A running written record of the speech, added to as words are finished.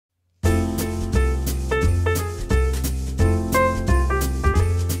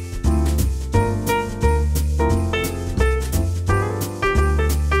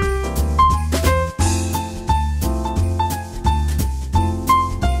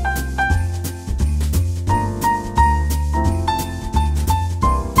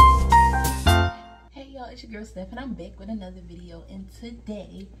Steph, and I'm back with another video. And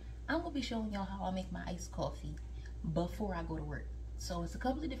today I'm gonna be showing y'all how I make my iced coffee before I go to work. So it's a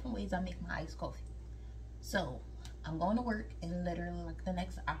couple of different ways I make my iced coffee. So I'm going to work in literally like the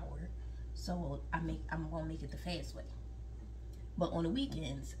next hour, so I'm gonna make it the fast way. But on the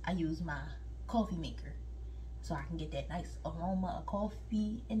weekends I use my coffee maker, so I can get that nice aroma of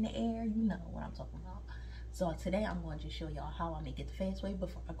coffee in the air. You know what I'm talking about. So today I'm going to show y'all how I make it the fast way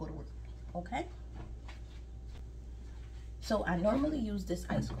before I go to work. Okay? So I normally use this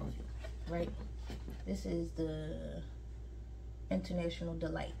iced coffee, right? This is the International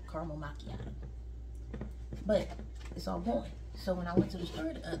Delight Caramel Macchiato. But it's all going. So when I went to the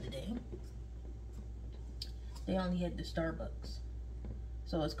store the other day, they only had the Starbucks.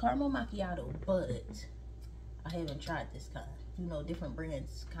 So it's caramel macchiato, but I haven't tried this kind. You know, different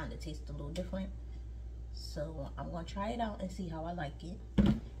brands kind of taste a little different. So I'm going to try it out and see how I like it.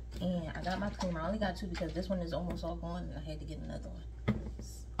 And I got my creamer. I only got two because this one is almost all gone and I had to get another one.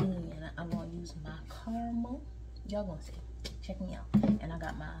 And I'm going to use my caramel. Y'all going to see. Check me out. And I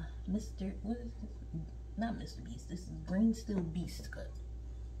got my Mr. What is this? Not Mr. Beast. This is Green Steel Beast cut.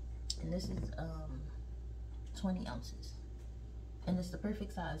 And this is 20 ounces. And it's the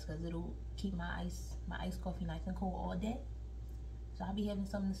perfect size because it'll keep my iced coffee nice and cold all day. So I'll be having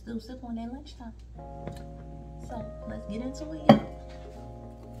something to still sip on at lunchtime. So let's get into it, y'all.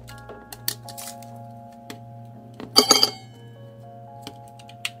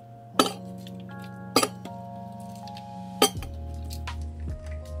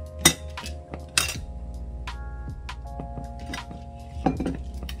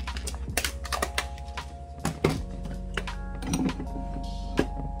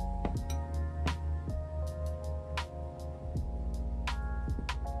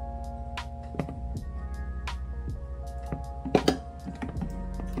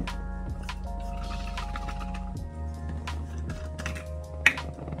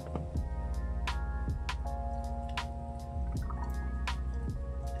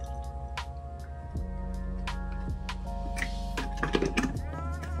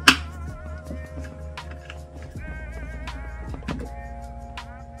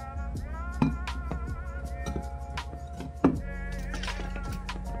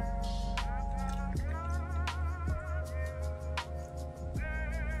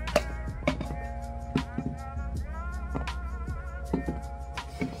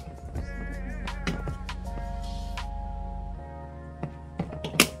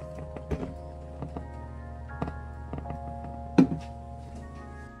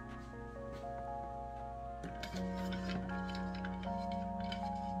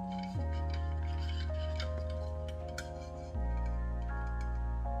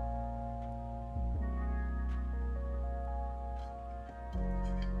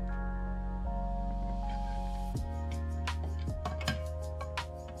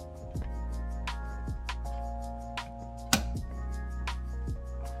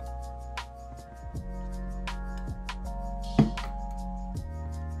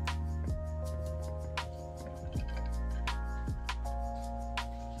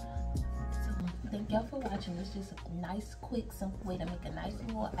 Thank y'all for watching. It's just a nice, quick, simple way to make a nice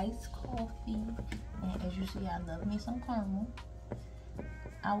little iced coffee. And as you see, I love me some caramel.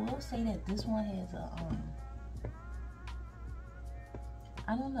 I will say that this one has a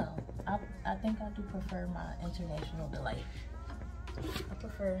I don't know. I think I do prefer my International Delight. I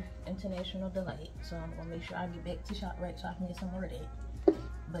prefer International Delight, so I'm gonna make sure I get back to ShopRite so I can get some more of that.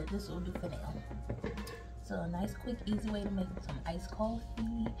 But this will do for now. So a nice, quick, easy way to make some iced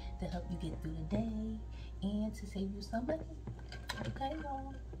coffee to help you get through the day and to save you some money. Okay,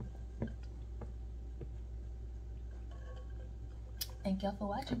 y'all. Thank y'all for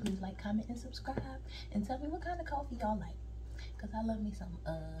watching. Please like, comment, and subscribe. And tell me what kind of coffee y'all like. Because I love me some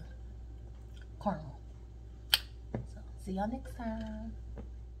caramel. So see y'all next time.